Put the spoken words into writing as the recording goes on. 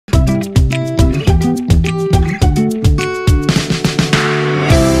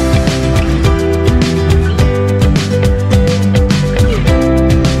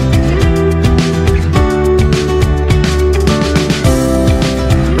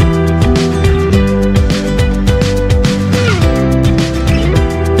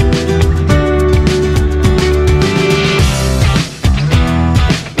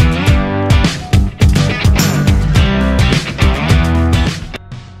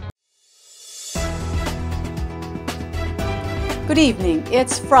Good evening.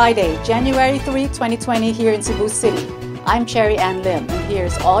 It's Friday, January 3, 2020 here in Cebu City. I'm Cherry Ann Lim, and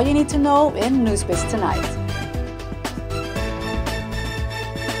here's all you need to know in NewsBits tonight.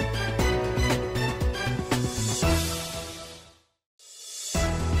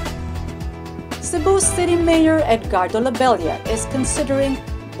 Cebu City Mayor Edgardo Labella is considering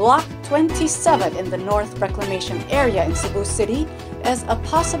Block 27 in the North Reclamation area in Cebu City as a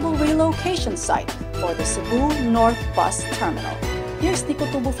possible relocation site for the Cebu North Bus Terminal. Here's Nico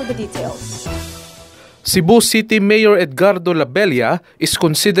Tubo for the details. Cebu City Mayor Edgardo Labella is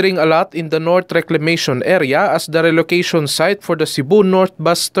considering a lot in the North Reclamation area as the relocation site for the Cebu North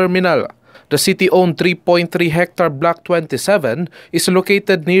Bus Terminal. The city-owned 3.3-hectare Block 27 is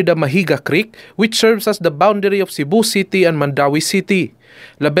located near the Mahiga Creek, which serves as the boundary of Cebu City and Mandawi City.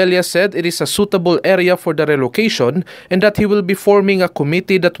 Labella said it is a suitable area for the relocation and that he will be forming a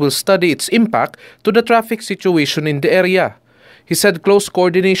committee that will study its impact to the traffic situation in the area. He said close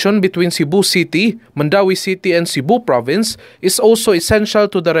coordination between Cebu City, Mandawi City, and Cebu Province is also essential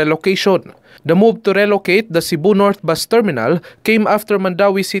to the relocation. The move to relocate the Cebu North Bus Terminal came after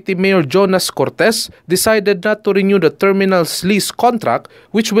Mandawi City Mayor Jonas Cortez decided not to renew the terminal's lease contract,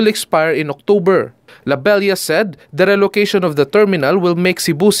 which will expire in October. Labella said the relocation of the terminal will make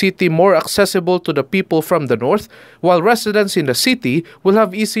Cebu City more accessible to the people from the north, while residents in the city will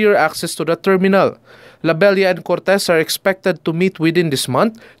have easier access to the terminal. Labella and Cortez are expected to meet within this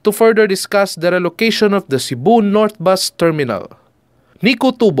month to further discuss the relocation of the Cebu North Bus Terminal.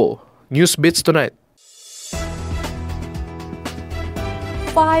 Nico Tubo, NewsBits Tonight.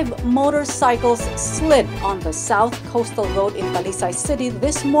 5 motorcycles slid on the South Coastal Road in Talisay City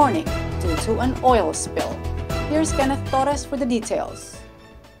this morning due to an oil spill. Here's Kenneth Torres for the details.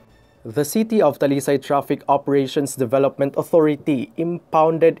 The City of Talisay Traffic Operations Development Authority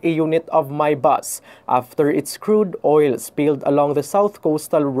impounded a unit of MyBus after its crude oil spilled along the South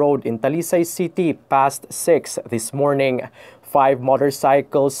Coastal Road in Talisay City past 6 this morning. 5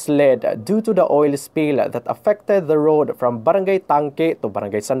 motorcycles slid due to the oil spill that affected the road from Barangay Tangke to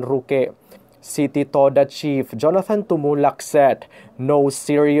Barangay San Roque. City TODA Chief Jonathan Tumulak said no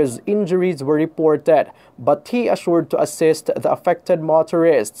serious injuries were reported, but he assured to assist the affected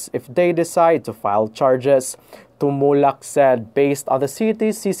motorists if they decide to file charges. Tumulak said based on the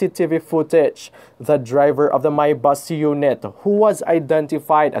city's CCTV footage, the driver of the MyBus unit, who was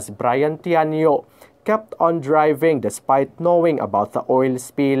identified as Brian Tianyo, kept on driving despite knowing about the oil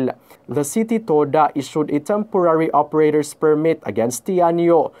spill. The City TODA issued a temporary operator's permit against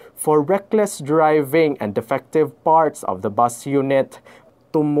Tianyo for reckless driving and defective parts of the bus unit.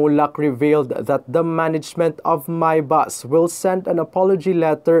 Tumulak revealed that the management of MyBus will send an apology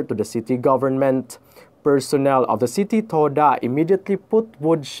letter to the city government. Personnel of the City TODA immediately put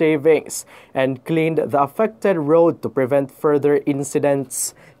wood shavings and cleaned the affected road to prevent further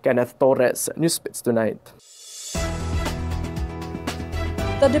incidents. Kenneth Torres, NewsBits Tonight.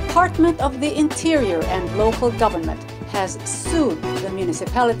 The Department of the Interior and Local Government has sued the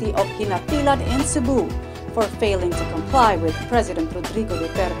municipality of Hinatilan in Cebu for failing to comply with President Rodrigo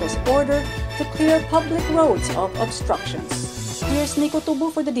Duterte's order to clear public roads of obstructions. Here's Nico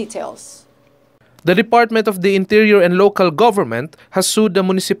Tubo for the details. The Department of the Interior and Local Government has sued the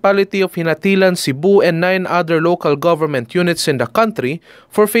municipality of Hinatilan, Cebu, and 9 other local government units in the country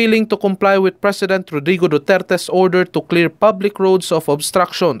for failing to comply with President Rodrigo Duterte's order to clear public roads of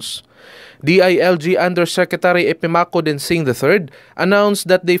obstructions. DILG Undersecretary Epimaco Densing III announced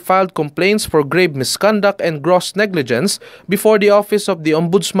that they filed complaints for grave misconduct and gross negligence before the Office of the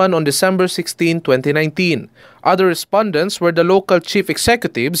Ombudsman on December 16, 2019. Other respondents were the local chief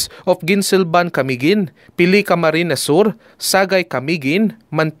executives of Ginsilban Camiguin, Pili Camarines Sur, Sagay Camiguin,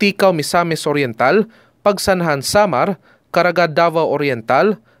 Manticaw Misamis Oriental, Pagsanhan Samar, Caraga Davao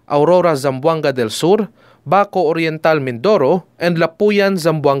Oriental, Aurora Zamboanga del Sur, Baco Oriental Mindoro, and Lapuyan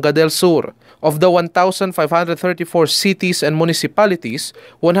Zamboanga del Sur. Of the 1,534 cities and municipalities,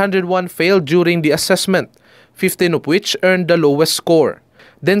 101 failed during the assessment, 15 of which earned the lowest score.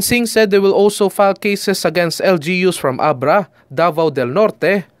 Densing said they will also file cases against LGUs from Abra, Davao del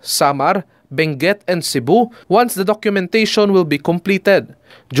Norte, Samar, Benguet, and Cebu once the documentation will be completed.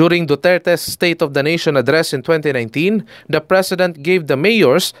 During Duterte's State of the Nation address in 2019, the President gave the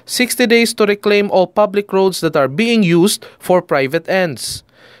mayors 60 days to reclaim all public roads that are being used for private ends.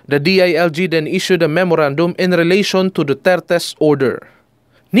 The DILG then issued a memorandum in relation to Duterte's order.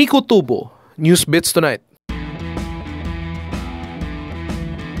 Nico Tubo, NewsBits Tonight.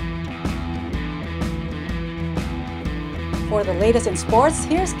 For the latest in sports,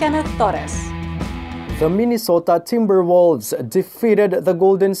 here's Kenneth Torres. The Minnesota Timberwolves defeated the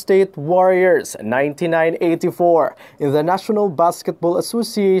Golden State Warriors 99-84 in the National Basketball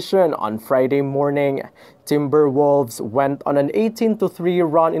Association on Friday morning. Timberwolves went on an 18-3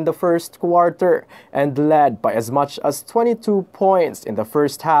 run in the first quarter and led by as much as 22 points in the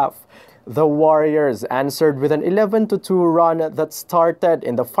first half. The Warriors answered with an 11-2 run that started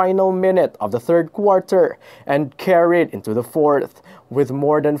in the final minute of the third quarter and carried into the fourth. With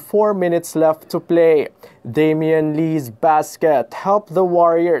more than 4 minutes left to play, Damian Lee's basket helped the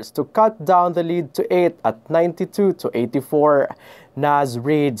Warriors to cut down the lead to 8 at 92-84. Naz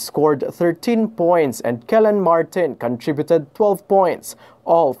Reid scored 13 points and Kellen Martin contributed 12 points,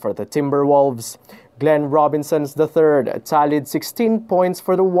 all for the Timberwolves. Glenn Robinson III tallied 16 points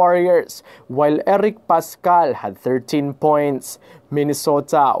for the Warriors, while Eric Pascal had 13 points.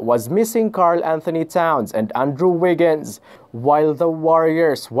 Minnesota was missing Karl Anthony Towns and Andrew Wiggins, while the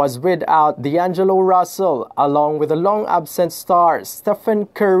Warriors was without D'Angelo Russell, along with the long-absent stars Stephen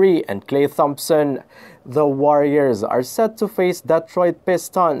Curry and Klay Thompson. The Warriors are set to face Detroit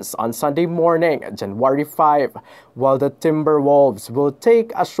Pistons on Sunday morning, January 5, while the Timberwolves will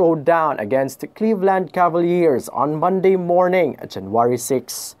take a showdown against the Cleveland Cavaliers on Monday morning, January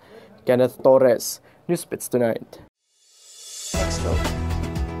 6. Kenneth Torres, NewsBits Tonight. Extra.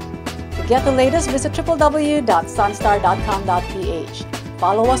 To get the latest, visit www.sunstar.com.ph.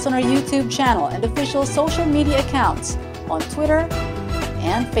 Follow us on our YouTube channel and official social media accounts on Twitter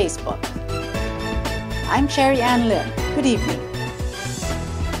and Facebook. I'm Cherry Ann Lim. Good evening.